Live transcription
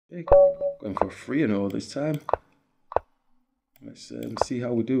Big. Going for a 3-0 this time. Let's see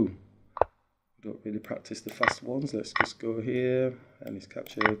how we do. We don't really practice the fast ones. Let's just go here. And he's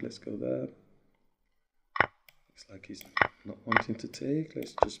captured. Let's go there. Looks like he's not wanting to take.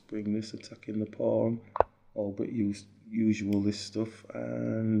 Let's just bring this attack in the pawn. All but usual this stuff.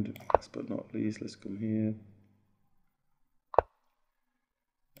 And last but not least, let's come here.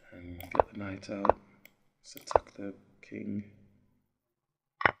 And get the knight out. Let's attack the king.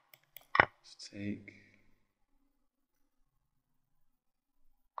 Let's take.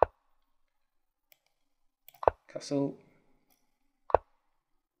 Castle.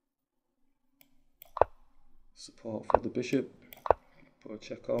 Support for the bishop. Put a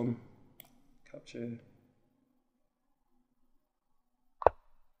check on. Capture.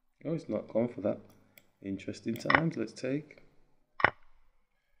 Oh, he's not gone for that. Interesting times. Let's take.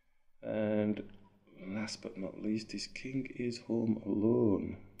 And last but not least, his king is home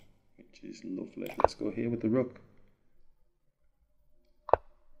alone, which is lovely. Let's go here with the rook.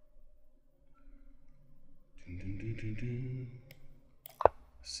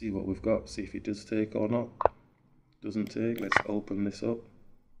 See what we've got, see if he does take or not. Doesn't take. Let's open this up.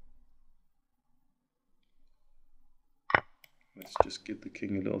 Let's just give the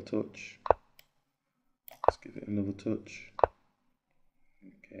king a little touch. Let's give it another touch.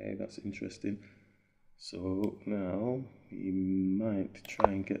 Okay, that's interesting. So now he might try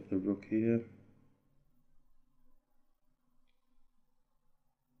and get the rook here.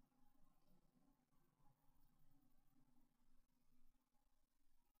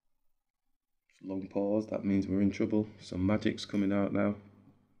 Long pause, that means we're in trouble. Some magic's coming out now.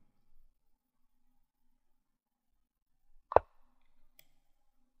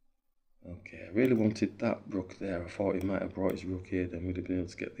 Okay, I really wanted that rook there. I thought he might have brought his rook here, then we'd have been able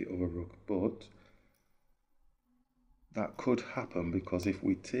to get the other rook. But that could happen because if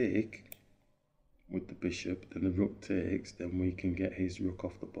we take with the bishop, then the rook takes, then we can get his rook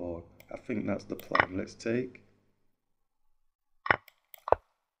off the board. I think that's the plan. Let's take.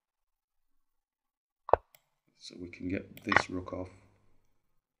 So we can get this rook off.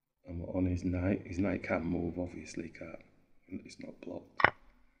 And we're on his knight. His knight can't move, obviously, can't. It's not blocked.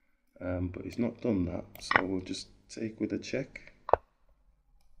 But he's not done that, so we'll just take with a check.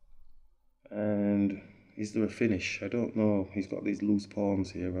 And is there a finish? I don't know. He's got these loose pawns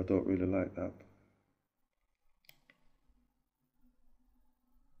here. I don't really like that.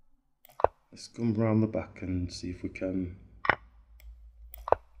 Let's come round the back and see if we can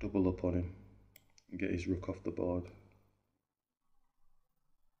double up on him and get his rook off the board.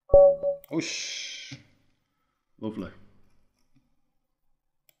 Whoosh! Lovely.